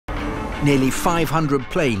Nearly 500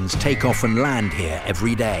 planes take off and land here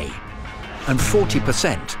every day, and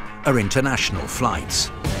 40% are international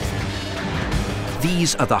flights.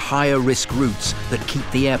 These are the higher risk routes that keep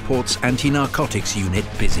the airport's anti-narcotics unit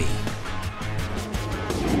busy.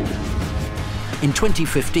 In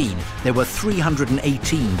 2015, there were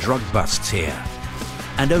 318 drug busts here,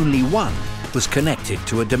 and only one was connected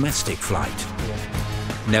to a domestic flight.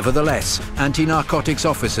 Nevertheless, anti-narcotics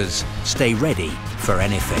officers stay ready for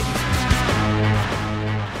anything.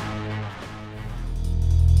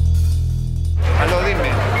 Aló, dime.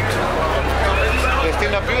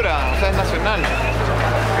 Destino a Piura, o sea, es nacional.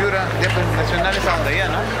 Piura, ya pues nacional es a donde ya,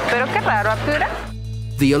 ¿no? Pero qué raro, ¿a Piura?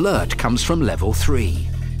 The alert comes from level 3,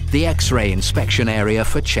 the X-ray inspection area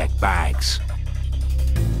for checked bags.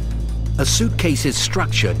 A suitcase's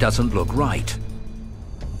structure doesn't look right.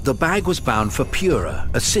 The bag was bound for Piura,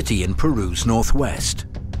 a city in Peru's northwest.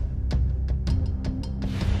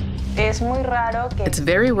 It's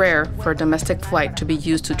very rare for a domestic flight to be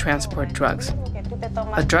used to transport drugs.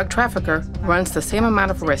 A drug trafficker runs the same amount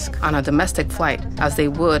of risk on a domestic flight as they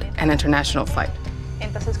would an international flight.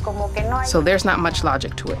 So there's not much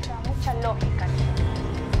logic to it.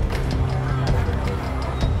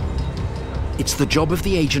 It's the job of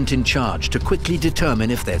the agent in charge to quickly determine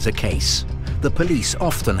if there's a case. The police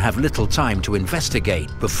often have little time to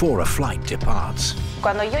investigate before a flight departs.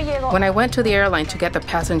 When I went to the airline to get the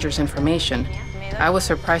passenger's information, I was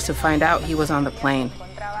surprised to find out he was on the plane.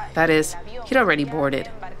 That is, he'd already boarded,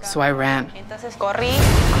 so I ran. El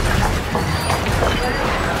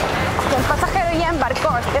pasajero ya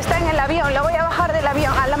embarcó, está en el avión, lo voy a bajar del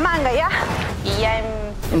avión, a la manga, ¿ya?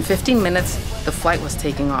 In 15 minutes, the flight was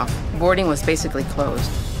taking off. Boarding was basically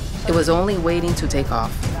closed. It was only waiting to take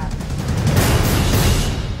off.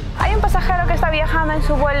 Hay un pasajero que está viajando en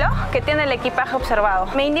su vuelo que tiene el equipaje observado.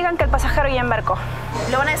 Me indican que el pasajero ya embarcó.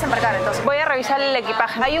 Lo van a desembarcar entonces. Voy a revisar el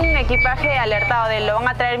equipaje. Hay un equipaje alertado de él. Lo van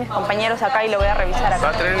a traer mis compañeros acá y lo voy a revisar acá.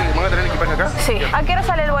 ¿Van a traer el equipaje acá? Sí. ¿A qué hora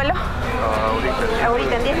sale el vuelo? Ahorita.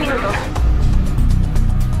 Ahorita, en 10 minutos.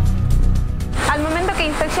 Al momento que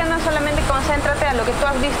inspeccionan, solamente concéntrate a lo que tú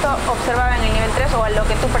has visto observado en el nivel 3 o a lo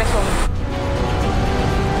que tú presumes.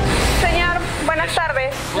 Señor, buenas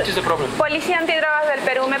tardes. What is the problem? Policía Antidrogas del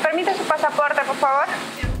Perú. ¿Me permite su pasaporte, por favor?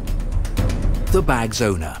 The bag's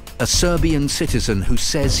owner, a Serbian citizen who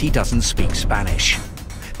says he doesn't speak Spanish,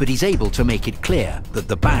 but he's able to make it clear that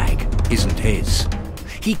the bag isn't his.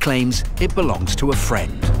 He claims it belongs to a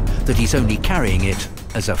friend, that he's only carrying it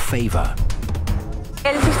as a favor.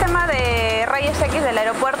 El sistema de rayos X del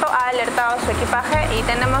aeropuerto ha alertado su equipaje y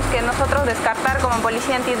tenemos que nosotros descartar como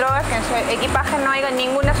policía antidrogas que en su equipaje no haya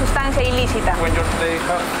ninguna sustancia ilícita.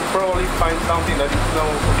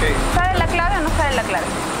 ¿Sabe la clave o no sabe la clave?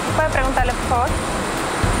 ¿Puede preguntarle, por favor?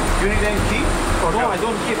 You need any key? Or no, I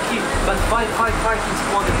don't give key. But 555 is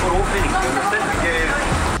wanted for opening. You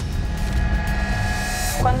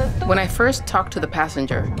understand? When I first talked to the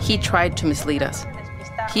passenger, he tried to mislead us.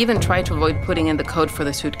 He even tried to avoid putting in the code for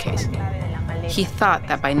the suitcase. He thought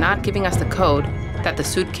that by not giving us the code, that the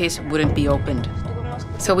suitcase wouldn't be opened.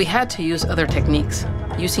 So we had to use other techniques,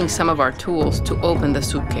 using some of our tools to open the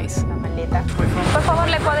suitcase. Por favor,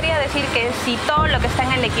 ¿le podría decir que si todo lo que está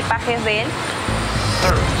en el equipaje es de él?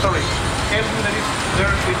 Sir, sorry. Everything that is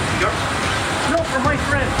there is yours? No, for my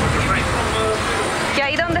friend. For your friend.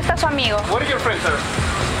 ¿Y dónde está su amigo? What is your friend, sir?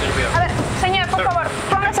 A ver, señor, por favor,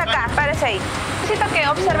 póngase acá, párese ahí. Necesito que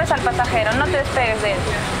observes al pasajero, no te despegues de él.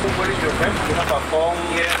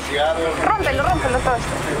 Rómpelo todo esto.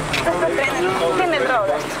 Tiene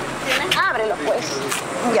drogas. Ábrelo, pues.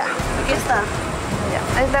 Ya. Aquí está. Ya.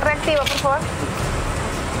 Es de reactivo, por favor.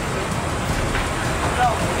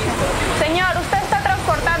 Señor, usted está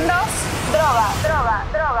transportando droga.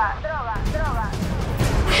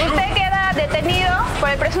 Usted queda detenido por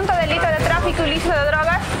el presunto delito de tráfico ilícito de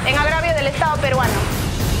drogas en agravio del Estado peruano.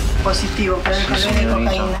 Positivo, pero el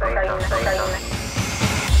cocaína.